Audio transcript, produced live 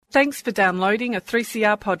Thanks for downloading a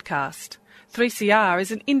 3CR podcast. 3CR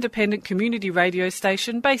is an independent community radio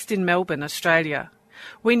station based in Melbourne, Australia.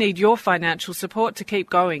 We need your financial support to keep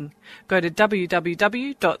going. Go to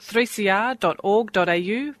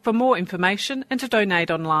www.3cr.org.au for more information and to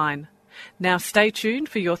donate online. Now stay tuned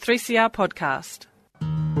for your 3CR podcast.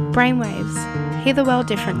 Brainwaves. Hear the world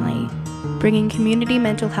differently. Bringing community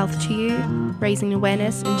mental health to you, raising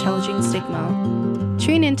awareness and challenging stigma.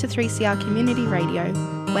 Tune in to 3CR Community Radio,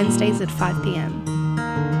 Wednesdays at 5 p.m.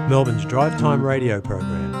 Melbourne's Drive Time radio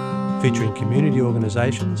program, featuring community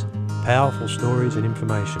organisations, powerful stories and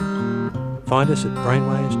information. Find us at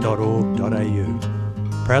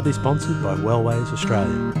brainwaves.org.au. Proudly sponsored by Wellways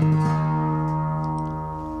Australia.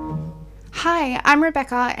 Hi, I'm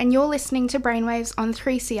Rebecca and you're listening to Brainwaves on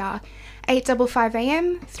 3CR, 855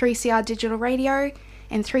 AM, 3CR Digital Radio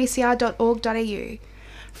and 3cr.org.au.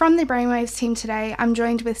 From the Brainwaves team today, I'm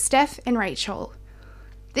joined with Steph and Rachel.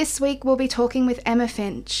 This week we'll be talking with Emma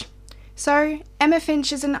Finch. So, Emma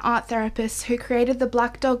Finch is an art therapist who created the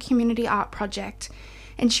Black Dog Community Art Project,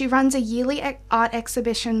 and she runs a yearly art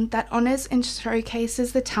exhibition that honours and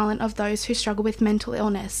showcases the talent of those who struggle with mental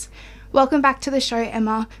illness. Welcome back to the show,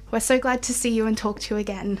 Emma. We're so glad to see you and talk to you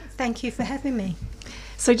again. Thank you for having me.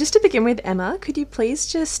 So just to begin with, Emma, could you please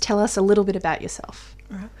just tell us a little bit about yourself?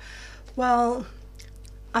 Well,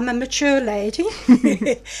 I'm a mature lady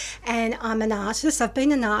and I'm an artist. I've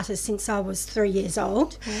been an artist since I was 3 years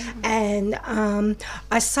old. And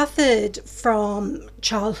I suffered from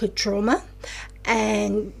childhood trauma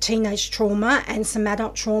and teenage trauma and some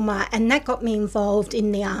adult trauma, and that got me involved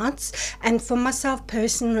in the arts. And for myself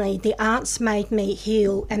personally, the arts made me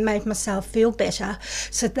heal and made myself feel better.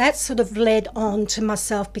 So that sort of led on to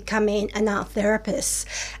myself becoming an art therapist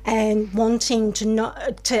and wanting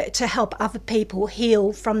to help other people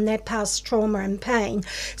heal from their past trauma and pain.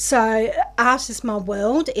 So art is my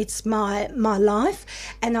world, it's my life,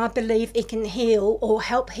 and I believe it can heal or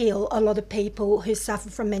help heal a lot of people who suffer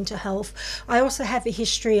from mental health. I also have a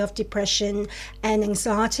history of depression and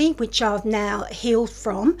anxiety, which I've now healed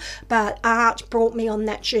from, but art brought me on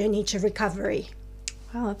that journey to recovery.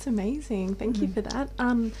 Wow, that's amazing. Thank you for that.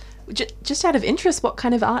 Just out of interest, what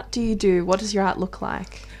kind of art do you do? What does your art look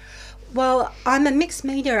like? Well, I'm a mixed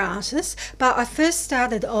media artist, but I first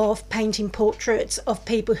started off painting portraits of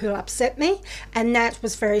people who upset me, and that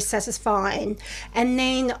was very satisfying. And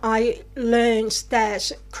then I learned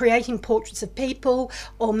that creating portraits of people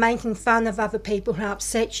or making fun of other people who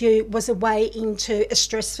upset you was a way into a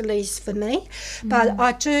stress release for me. But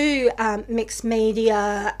I do mixed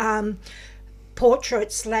media,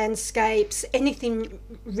 portraits, landscapes, anything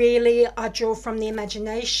really. I draw from the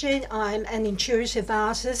imagination. I'm an intuitive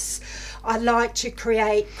artist. I like to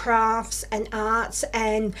create crafts and arts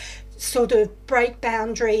and sort of break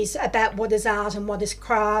boundaries about what is art and what is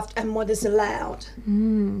craft and what is allowed.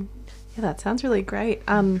 Yeah, that sounds really great.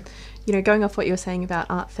 Going off what you were saying about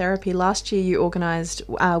art therapy, last year you organised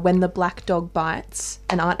When the Black Dog Bites,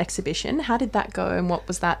 an art exhibition. How did that go and what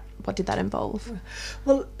did that involve?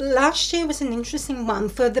 Well, last year was an interesting one.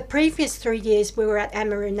 For the previous 3 years, we were at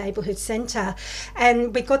Amaroo Neighbourhood Centre,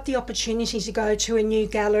 and we got the opportunity to go to a new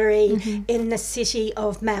gallery in the city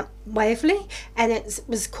of Mount Waverley, and it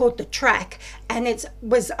was called The Track, and it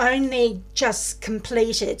was only just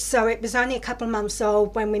completed, so it was only a couple of months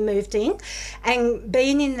old when we moved in, and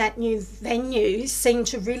being in that new venue seemed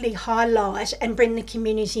to really highlight and bring the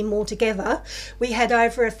community more together. We had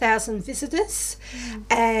over 1,000 visitors,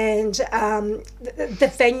 and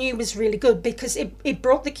the venue was really good because it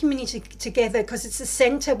brought the community together, because it's a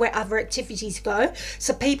centre where other activities go,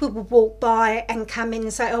 so people would walk by and come in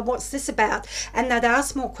and say, oh, what's this about? And they'd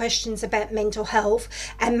ask more questions about mental health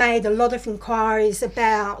and made a lot of inquiries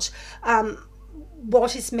about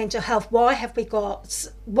what is mental health, why have we got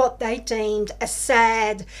what they deemed a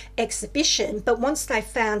sad exhibition. But once they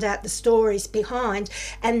found out the stories behind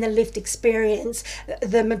and the lived experience,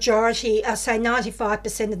 the majority, I say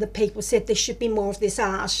 95% of the people said there should be more of this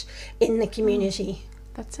art in the community.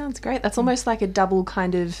 That sounds great. That's almost like a double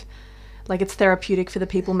kind of, like it's therapeutic for the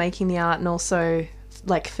people making the art and also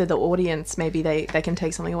like for the audience, maybe they can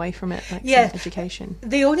take something away from it, like some education.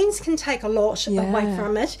 The audience can take a lot away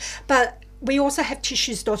from it, but we also have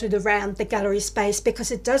tissues dotted around the gallery space because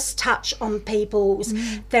it does touch on people's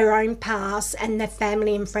their own past and their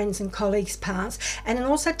family and friends and colleagues' past, and it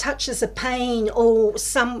also touches a pain or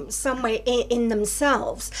somewhere in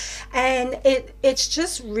themselves, and it's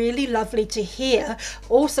just really lovely to hear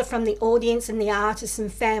also from the audience and the artists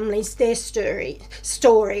and families their story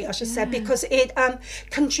I should say, because it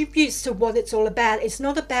contributes to what it's all about. It's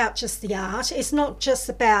not about just the art, it's not just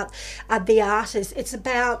about the artist, it's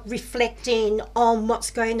about reflecting focusing on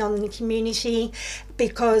what's going on in the community,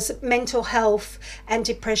 because mental health and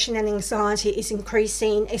depression and anxiety is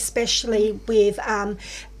increasing, especially with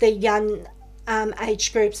the young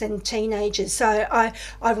age groups and teenagers. So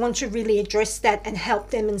I want to really address that and help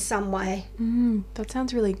them in some way. That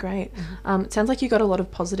sounds really great. It sounds like you got a lot of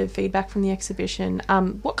positive feedback from the exhibition.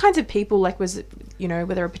 What kinds of people, like, was it,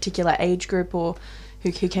 were there a particular age group or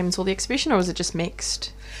who came and saw the exhibition, or was it just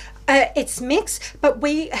mixed? It's mixed, but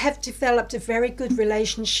we have developed a very good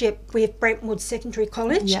relationship with Brentwood Secondary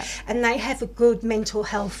College, and they have a good mental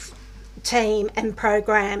health team and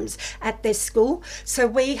programs at their school.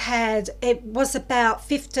 So it was about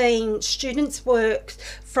 15 students worked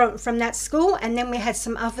from that school, and then we had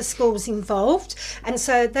some other schools involved, and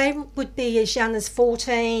so they would be as young as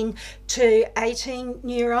 14 to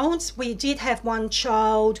 18-year-olds. We did have one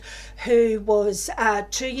child who was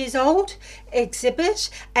 2 years old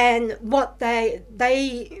exhibit, and what they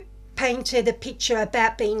painted a picture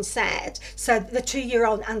about being sad. So the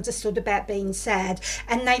 2-year-old understood about being sad,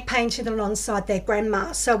 and they painted alongside their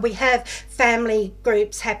grandma. So we have family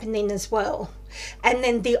groups happening as well. And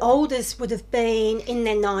then the oldest would have been in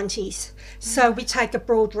their 90s. So we take a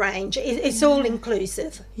broad range. It's all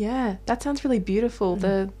inclusive. Yeah, that sounds really beautiful,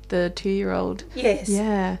 the 2-year-old. Yes.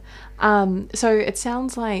 Yeah. So it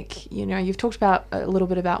sounds like, you've talked about a little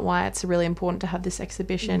bit about why it's really important to have this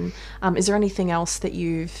exhibition. Is there anything else that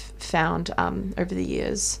you've found over the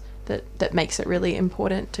years that makes it really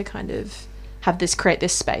important to kind of create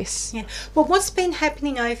this space? Yeah. Well, what's been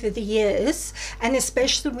happening over the years, and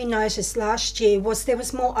especially we noticed last year, was there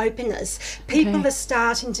was more openness. People are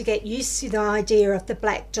starting to get used to the idea of the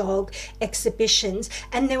Black Dog exhibitions,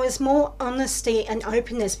 and there was more honesty and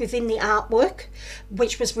openness within the artwork,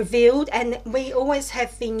 which was revealed. And we always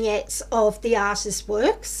have vignettes of the artist's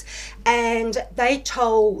works, and they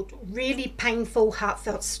told really painful,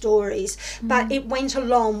 heartfelt stories, but it went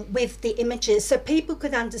along with the images, so people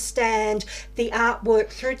could understand the artwork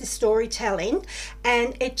through the storytelling,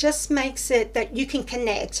 and it just makes it that you can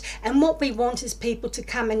connect. And what we want is people to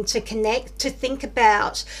come and to connect, to think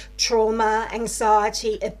about trauma,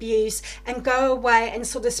 anxiety, abuse, and go away and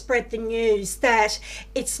sort of spread the news that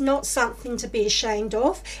it's not something to be ashamed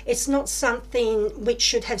of. It's not something which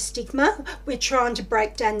should have stigma. We're trying to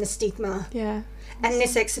break down the stigma. Yeah. And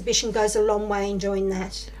this exhibition goes a long way in doing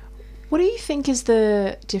that. What do you think is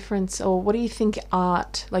the difference, or what do you think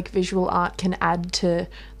art, like visual art, can add to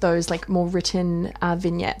those like more written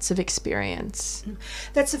vignettes of experience?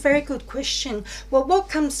 That's a very good question. Well, what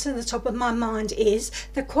comes to the top of my mind is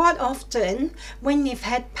that quite often when you've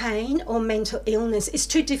had pain or mental illness, it's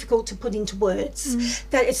too difficult to put into words,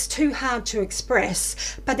 that it's too hard to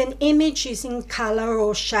express. But an image using colour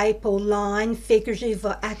or shape or line, figurative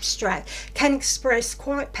or abstract, can express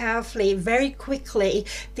quite powerfully, very quickly,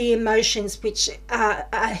 the emotions which are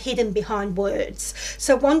hidden behind words.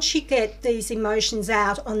 So once you get these emotions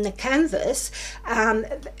out on the canvas,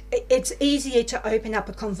 it's easier to open up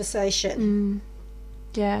a conversation.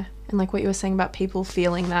 Yeah, and like what you were saying about people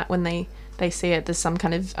feeling that when they see it, there's some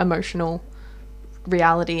kind of emotional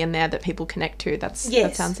reality in there that people connect to. That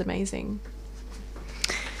sounds amazing.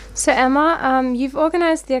 So Emma, you've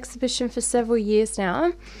organised the exhibition for several years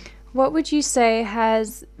now. What would you say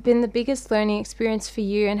has been the biggest learning experience for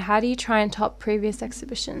you, and how do you try and top previous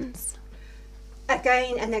exhibitions?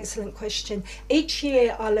 Again, an excellent question. Each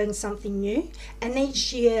year I learn something new, and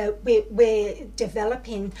each year we're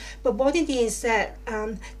developing. But what it is that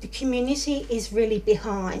the community is really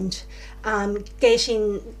behind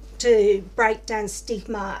getting to break down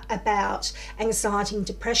stigma about anxiety and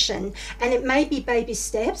depression. And it may be baby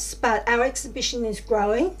steps, but our exhibition is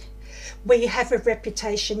growing. We have a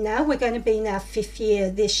reputation now. We're going to be in our 5th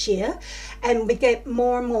year this year, and we get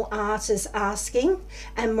more and more artists asking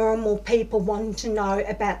and more people wanting to know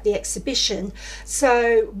about the exhibition.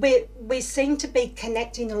 So we seem to be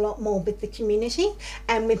connecting a lot more with the community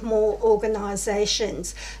and with more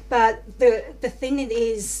organisations. But the thing it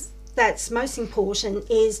is that's most important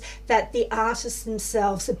is that the artists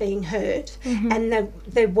themselves are being heard, and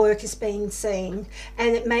their work is being seen.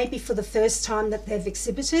 And it may be for the first time that they've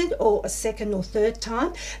exhibited, or a second or third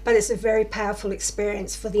time, but it's a very powerful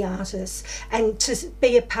experience for the artists. And to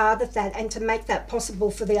be a part of that and to make that possible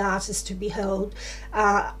for the artists to be held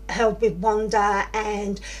with wonder,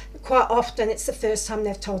 and quite often it's the first time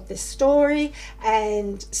they've told this story,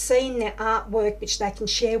 and seeing their artwork which they can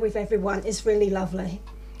share with everyone is really lovely.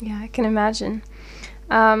 Yeah, I can imagine.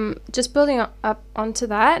 Just building up onto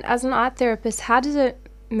that, as an art therapist, how does it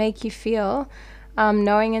make you feel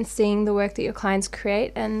knowing and seeing the work that your clients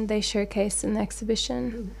create and they showcase in the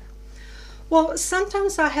exhibition? Well,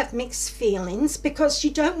 sometimes I have mixed feelings because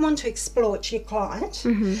you don't want to exploit your client,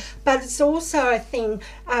 but it's also a thing,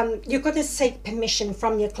 you've got to seek permission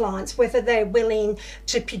from your clients, whether they're willing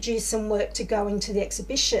to produce some work to go into the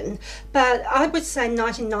exhibition. But I would say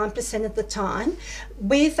 99% of the time,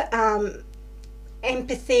 with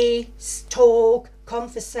empathy, talk,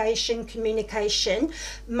 conversation, communication,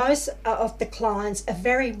 most of the clients are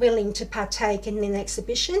very willing to partake in an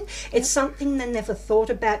exhibition. It's something they never thought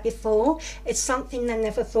about before. It's something they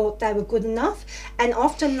never thought they were good enough. And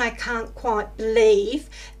often they can't quite believe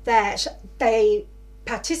that they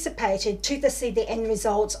participated to see the end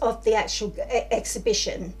results of the actual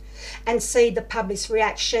exhibition, and see the public's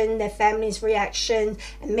reaction, their family's reaction,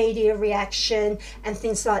 and media reaction, and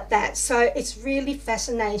things like that. So it's really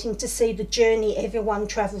fascinating to see the journey everyone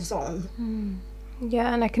travels on.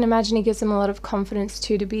 Yeah, and I can imagine it gives them a lot of confidence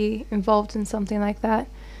too to be involved in something like that.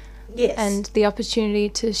 Yes. And the opportunity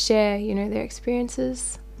to share, their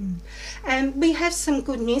experiences. And we have some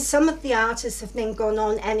good news. Some of the artists have then gone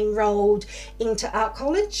on and enrolled into art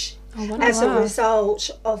college. As a result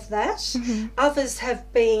of that. Others have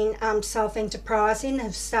been self-enterprising,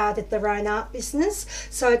 have started their own art business,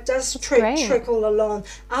 so it does trickle along.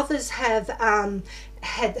 Others have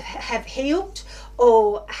healed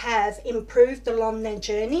or have improved along their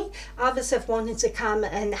journey. Others have wanted to come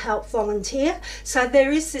and help volunteer. So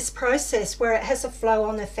there is this process where it has a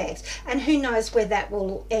flow-on effect, and who knows where that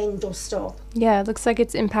will end or stop. Yeah, it looks like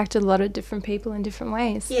it's impacted a lot of different people in different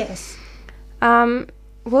ways. Yes.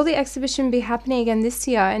 Will the exhibition be happening again this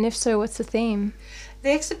year? And if so, what's the theme?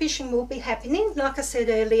 The exhibition will be happening. Like I said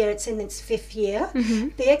earlier, it's in its 5th year.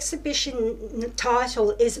 The exhibition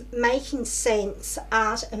title is Making Sense,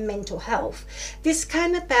 Art and Mental Health. This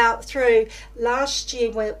came about through last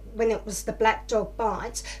year when it was the Black Dog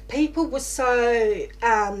Bites. People were so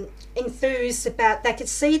enthused about, they could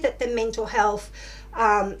see that their mental health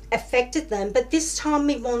affected them, but this time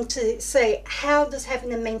we want to see, how does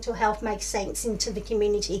having a mental health make sense into the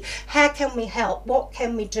community? How can we help? What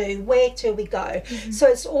can we do? Where do we go? So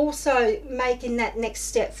it's also making that next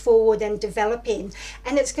step forward and developing,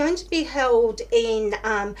 and it's going to be held in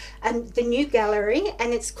the new gallery,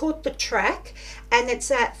 and it's called The Track, and it's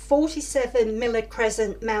at 47 Miller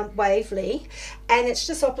Crescent, Mount Waverley, and it's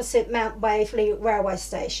just opposite Mount Waverley railway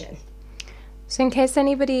station. So in case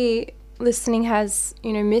anybody listening has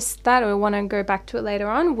missed that or want to go back to it later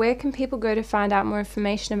on, where can people go to find out more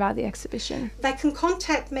information about the exhibition? They can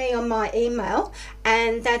contact me on my email,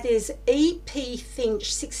 and that is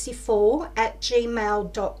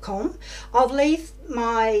epfinch64@gmail.com. I'll leave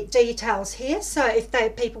my details here, so if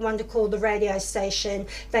people want to call the radio station,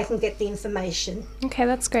 they can get the information. Okay,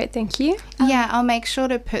 that's great, thank you. Yeah, I'll make sure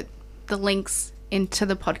to put the links into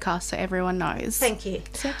the podcast so everyone knows. Thank you.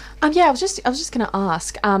 Yeah, I was just going to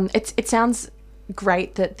ask. It sounds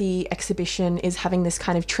great that the exhibition is having this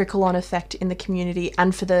kind of trickle-on effect in the community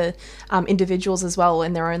and for the individuals as well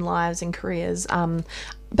in their own lives and careers.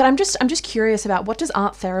 But I'm just curious about, what does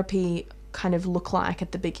art therapy kind of look like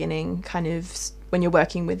at the beginning? Kind of when you're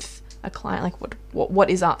working with a client, like what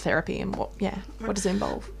is art therapy, and what does it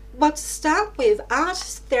involve? Well, to start with, art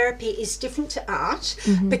therapy is different to art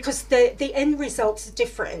because the end results are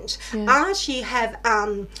different. Art, you have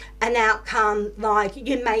an outcome, like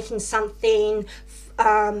you're making something,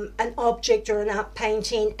 an object or an art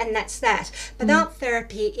painting, and that's that. But art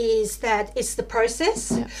therapy is that it's the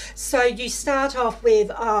process. So you start off with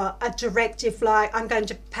a directive, like I'm going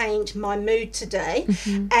to paint my mood today,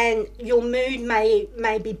 and your mood may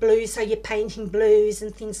be blue, so you're painting blues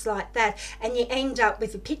and things like that, and you end up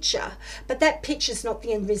with a picture. But that picture's not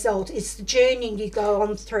the end result, it's the journey you go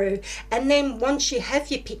on through. And then once you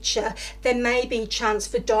have your picture, there may be a chance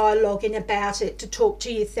for dialoguing about it, to talk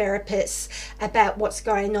to your therapist about what's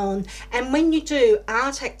going on. And when you do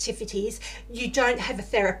art activities, you don't have a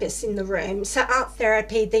therapist in the room. So art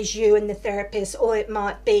therapy, there's you and the therapist, or it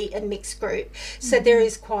might be a mixed group. So there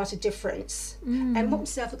is quite a difference. And what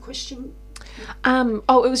was the other question? It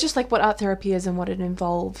was just like what art therapy is and what it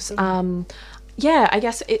involves. Yeah, I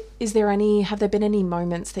guess have there been any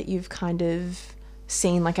moments that you've kind of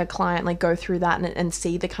seen like a client like go through that and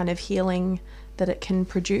see the kind of healing that it can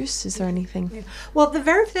produce? Is there anything? Well, the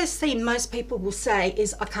very first thing most people will say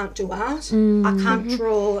is, I can't do art, I can't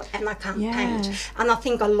draw, and I can't paint. And I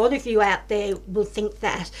think a lot of you out there will think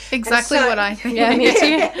that. Exactly what I think. Yeah, me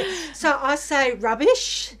too. So I say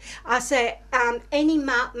rubbish. I say any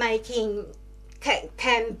mark making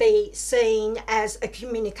can be seen as a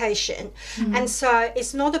communication. And so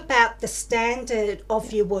it's not about the standard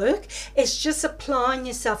of your work, it's just applying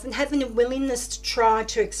yourself and having a willingness to try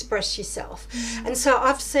to express yourself. And so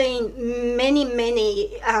I've seen many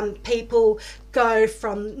people go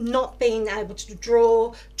from not being able to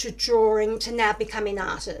draw to drawing to now becoming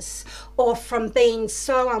artists, or from being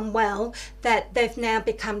so unwell that they've now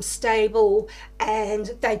become stable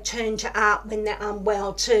and they turn to art when they're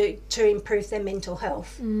unwell to improve their mental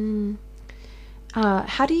health.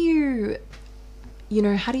 How do you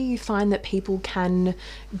find that people can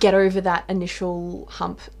get over that initial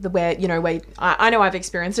hump, where I know I've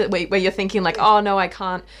experienced it, where you're thinking like, oh no, I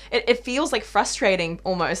can't. It feels like frustrating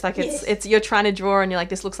almost, like it's you're trying to draw and you're like,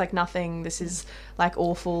 this looks like nothing, this is like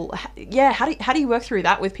awful. Yeah, how do you work through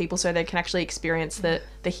that with people so they can actually experience the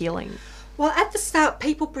healing? Well, at the start,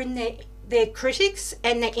 people bring their critics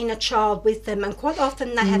and their inner child with them, and quite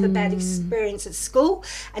often they have a bad experience at school,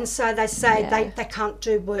 and so they say they can't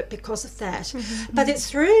do work because of that. But it's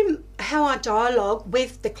through how I dialogue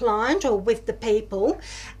with the client or with the people,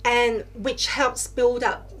 and which helps build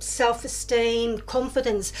up self-esteem,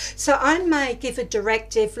 confidence. So I may give a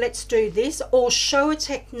directive, let's do this, or show a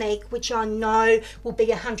technique which I know will be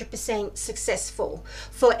 100% successful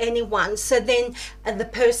for anyone. So then the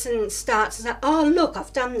person starts to say, oh look,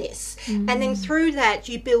 I've done this. And then through that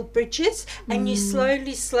you build bridges, and you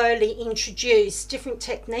slowly introduce different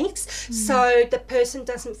techniques, so the person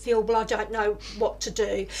doesn't feel, well, I don't know what to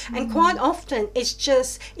do. And quite often it's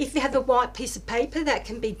just, if you have a white piece of paper, that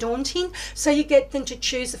can be daunting, so you get them to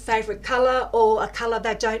choose a favourite colour or a colour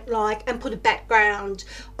they don't like and put a background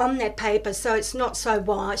on their paper so it's not so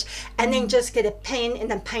white, and then just get a pen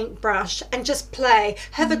and a paintbrush and just play,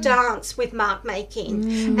 have a dance with mark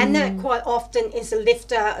making, and that quite often is a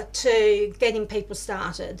lifter to getting people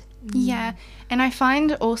started. Yeah, and I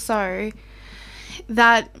find also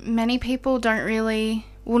that many people don't really,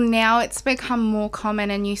 well, now it's become more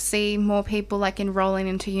common and you see more people like enrolling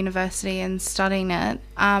into university and studying it,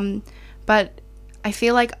 but I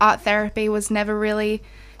feel like art therapy was never really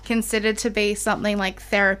considered to be something like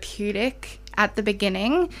therapeutic at the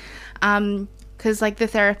beginning, because like the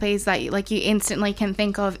therapies that you instantly can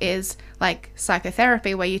think of is like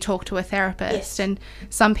psychotherapy, where you talk to a therapist. And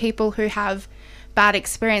some people who have bad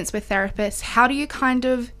experience with therapists, how do you kind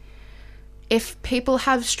of, if people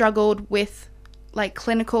have struggled with like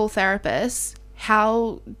clinical therapists,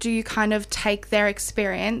 how do you kind of take their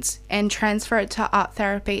experience and transfer it to art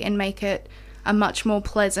therapy and make it a much more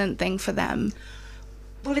pleasant thing for them?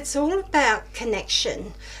 Well, it's all about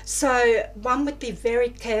connection. So one would be very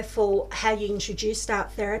careful how you introduce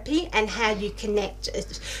art therapy and how you connect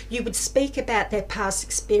it. You would speak about their past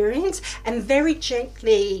experience and very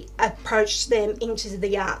gently approach them into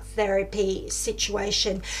the art therapy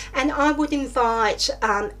situation. And I would invite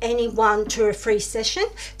anyone to a free session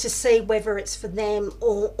to see whether it's for them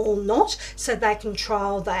or not, so they can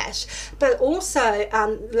trial that. But also,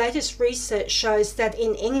 latest research shows that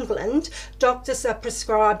in England, doctors are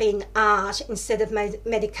prescribing art instead of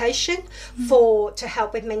medication to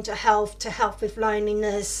help with mental health, to help with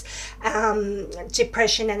loneliness,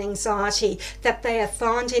 depression and anxiety, that they are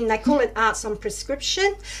finding, they call it arts on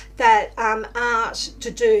prescription, that art,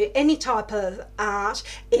 to do any type of art,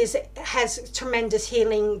 has tremendous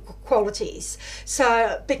healing qualities.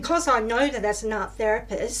 So because I know that as an art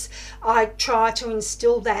therapist, I try to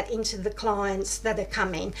instill that into the clients that are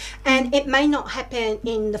coming. And it may not happen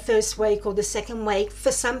in the first week or the second week.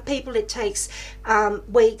 For some people it takes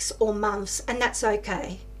weeks or months, and that's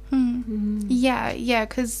okay. Yeah,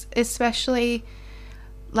 because especially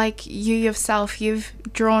like you yourself, you've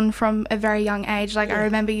drawn from a very young age. Like I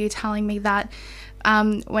remember you telling me that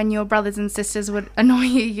when your brothers and sisters would annoy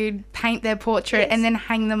you, you'd paint their portrait and then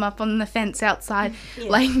hang them up on the fence outside,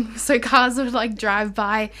 like so cars would like drive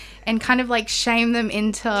by and kind of like shame them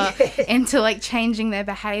into like changing their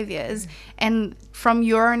behaviors. And from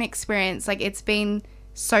your own experience, like it's been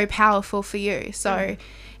so powerful for you. So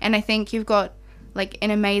and I think you've got like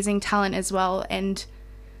an amazing talent as well, and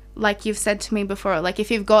like you've said to me before, like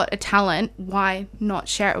if you've got a talent, why not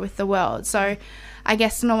share it with the world? So I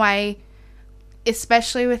guess in a way,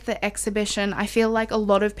 especially with the exhibition, I feel like a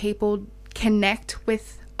lot of people connect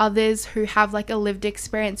with others who have like a lived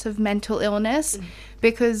experience of mental illness,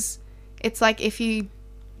 because it's like if you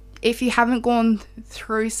haven't gone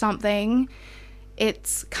through something,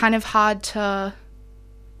 it's kind of hard to,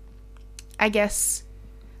 I guess,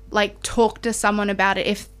 like talk to someone about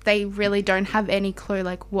it they really don't have any clue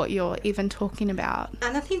like what you're even talking about.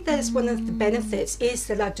 And I think that is one of the benefits, is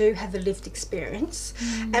that I do have a lived experience.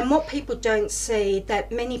 And what people don't see,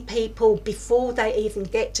 that many people, before they even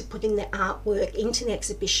get to putting their artwork into the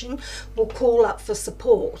exhibition, will call up for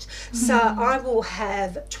support. So I will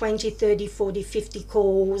have 20, 30, 40, 50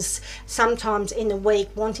 calls, sometimes in a week,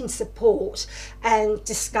 wanting support and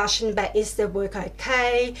discussion about, is their work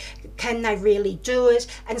okay? Can they really do it?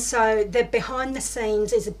 And so the behind the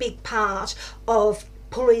scenes is a big part of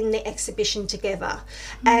pulling the exhibition together.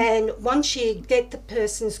 And once you get the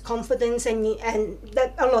person's confidence, and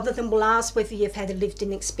that, a lot of them will ask whether you've had a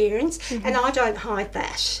lived-in experience, and I don't hide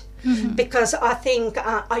that. Because I think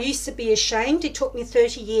I used to be ashamed. It took me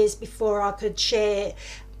 30 years before I could share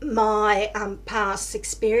my past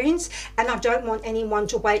experience, and I don't want anyone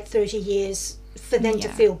to wait 30 years for them to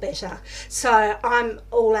feel better. So I'm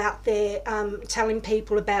all out there telling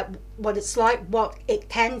people about what it's like, what it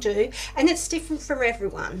can do, and it's different for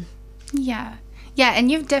everyone. Yeah,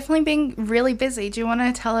 and you've definitely been really busy. Do you want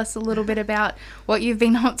to tell us a little bit about what you've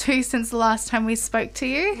been up to since the last time we spoke to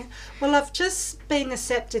you? Well, I've just been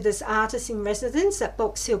accepted as artist in residence at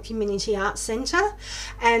Box Hill Community Arts Centre,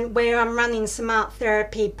 and where I'm running some art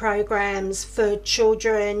therapy programs for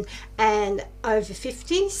children and over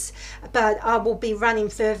 50s, but I will be running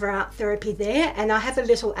further art therapy there. And I have a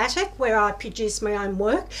little attic where I produce my own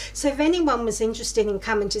work, so if anyone was interested in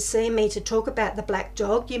coming to see me to talk about the Black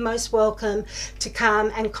Dog, you're most welcome to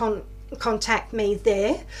come and contact me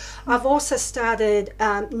there. I've also started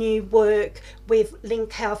new work with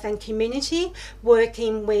Link Health and Community,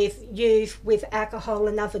 working with youth with alcohol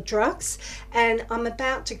and other drugs, and I'm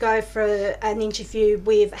about to go for an interview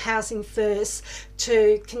with Housing First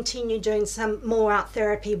to continue doing some more art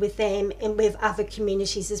therapy with them and with other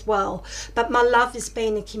communities as well. But my love is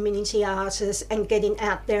being a community artist and getting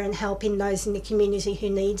out there and helping those in the community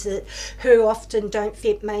who needs it, who often don't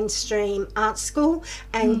fit mainstream art school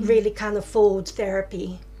and really can't afford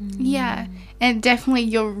therapy. Yeah, and definitely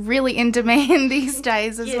you're really in demand these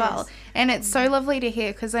days as well. And it's so lovely to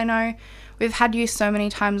hear, because I know we've had you so many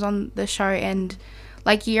times on the show, and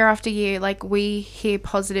like year after year, like we hear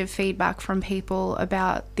positive feedback from people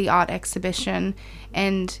about the art exhibition,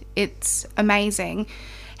 and it's amazing.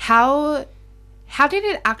 How did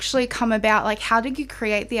it actually come about? Like, how did you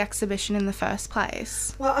create the exhibition in the first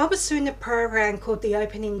place? Well, I was doing a program called the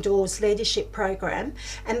Opening Doors Leadership Program,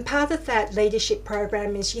 and part of that leadership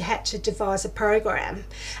program is you had to devise a program.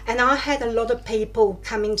 And I had a lot of people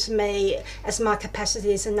coming to me as my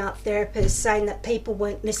capacity as an art therapist, saying that people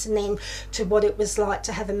weren't listening to what it was like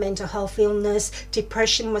to have a mental health illness,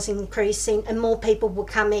 depression was increasing, and more people were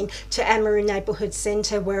coming to Amaru Neighbourhood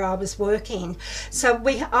Centre where I was working. So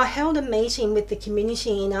I held a meeting with the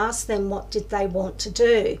community and asked them what did they want to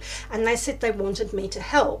do, and they said they wanted me to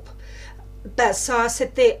help. But so I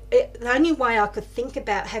said the only way I could think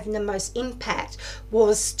about having the most impact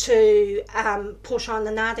was to put on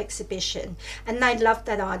an art exhibition, and they loved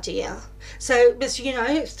that idea. So it was,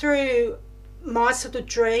 through my sort of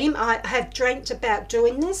dream. I have dreamt about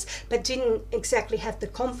doing this, but didn't exactly have the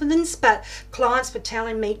confidence. But clients were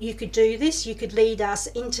telling me, you could do this, you could lead us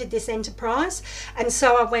into this enterprise. And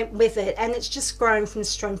so I went with it, and it's just grown from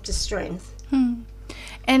strength to strength.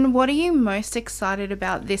 And what are you most excited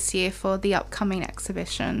about this year for the upcoming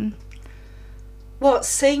exhibition? Well,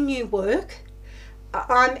 seeing new work.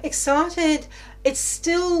 I'm excited. It's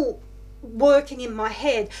still working in my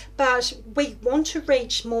head, but we want to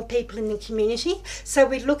reach more people in the community, so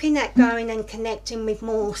we're looking at going and connecting with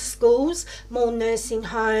more schools, more nursing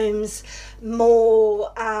homes,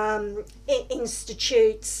 more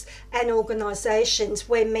institutes and organisations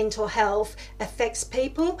where mental health affects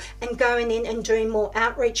people, and going in and doing more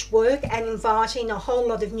outreach work and inviting a whole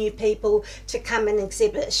lot of new people to come and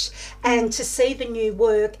exhibit, and to see the new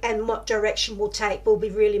work and what direction we'll take will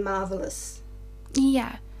be really marvellous.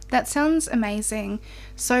 Yeah. That sounds amazing.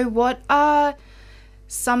 So what are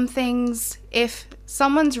some things, if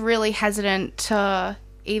someone's really hesitant to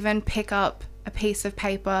even pick up a piece of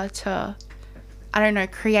paper to,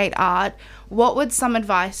 create art, what would some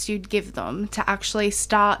advice you'd give them to actually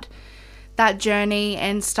start that journey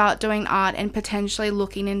and start doing art and potentially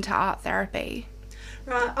looking into art therapy?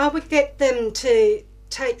 Right, I would get them to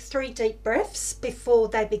take 3 deep breaths before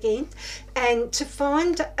they begin, and to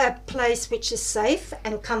find a place which is safe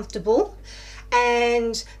and comfortable,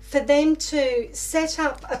 and for them to set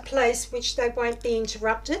up a place which they won't be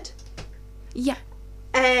interrupted. Yeah.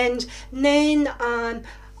 And then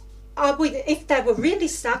I would, if they were really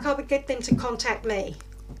stuck, I would get them to contact me.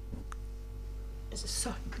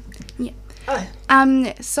 Sorry. Yeah.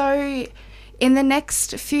 Oh. So In the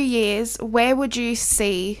next few years, where would you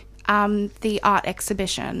see the art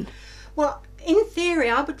exhibition? Well, in theory,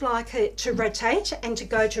 I would like it to rotate and to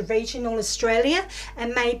go to regional Australia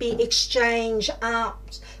and maybe exchange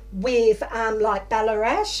art with like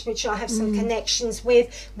Ballarat, which I have some connections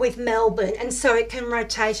with Melbourne, and so it can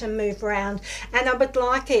rotate and move around. And I would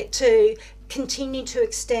like it to continue to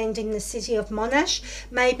extend in the city of Monash.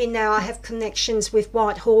 Maybe now I have connections with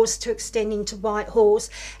Whitehorse to extend into Whitehorse,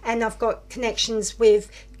 and I've got connections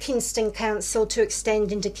with Kingston Council to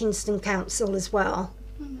extend into Kingston Council as well.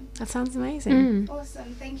 That sounds amazing.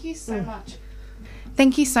 Awesome. Thank you so much.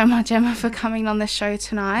 Thank you so much, Emma, for coming on the show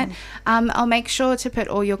tonight. I'll make sure to put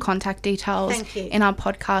all your contact details in our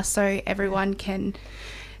podcast so everyone can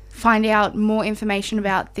find out more information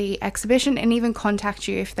about the exhibition and even contact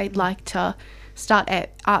you if they'd like to start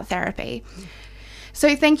art therapy.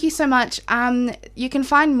 So thank you so much. You can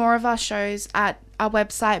find more of our shows at our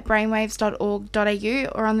website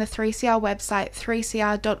brainwaves.org.au or on the 3CR website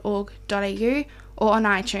 3cr.org.au or on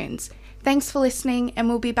iTunes. Thanks for listening, and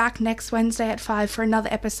we'll be back next Wednesday at 5 for another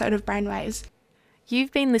episode of Brainwaves.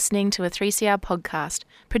 You've been listening to a 3CR podcast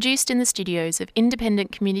produced in the studios of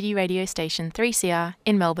independent community radio station 3CR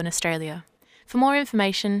in Melbourne, Australia. For more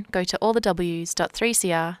information, go to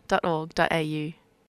allthews.3cr.org.au.